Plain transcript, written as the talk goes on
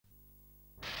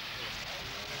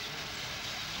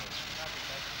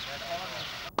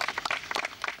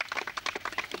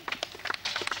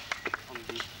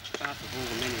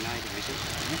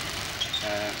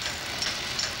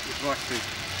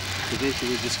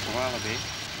incidentally with this koala bear.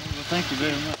 Well, thank you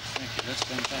very much. Thank you. That's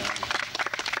fantastic.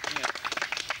 Yeah.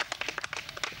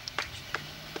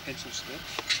 Pencil sketch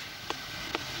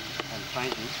and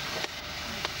painting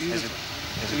as a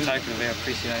token of our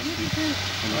appreciation.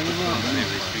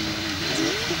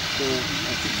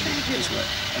 This way.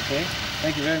 Okay.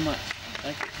 Thank you very much.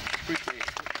 Thank you. Appreciate it.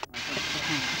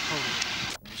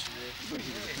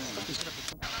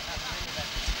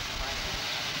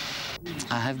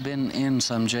 I have been in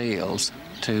some jails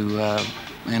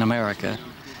in America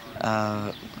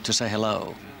to say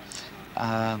hello.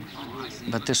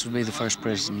 But this would be the first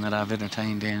prison that I've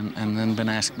entertained in and then been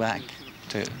asked back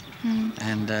to.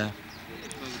 And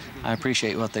I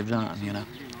appreciate what they've done, you know.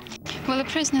 Well, the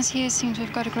prisoners here seem to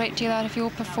have got a great deal out of your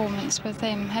performance with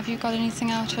them. Have you got anything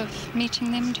out of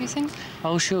meeting them, do you think?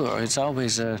 Oh, sure. It's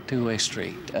always a two-way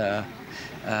street. The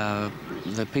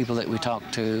people that we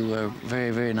talked to were very,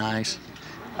 very nice.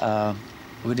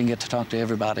 We didn't get to talk to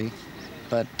everybody,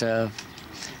 but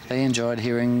they enjoyed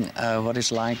hearing what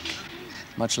it's like,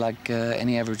 much like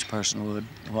any average person would,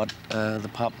 what the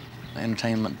pop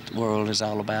entertainment world is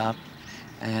all about.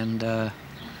 And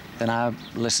then I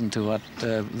listened to what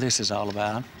this is all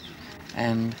about.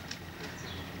 And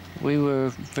we were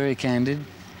very candid,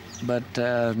 but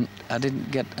I didn't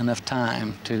get enough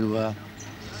time to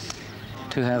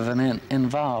have an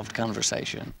involved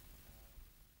conversation.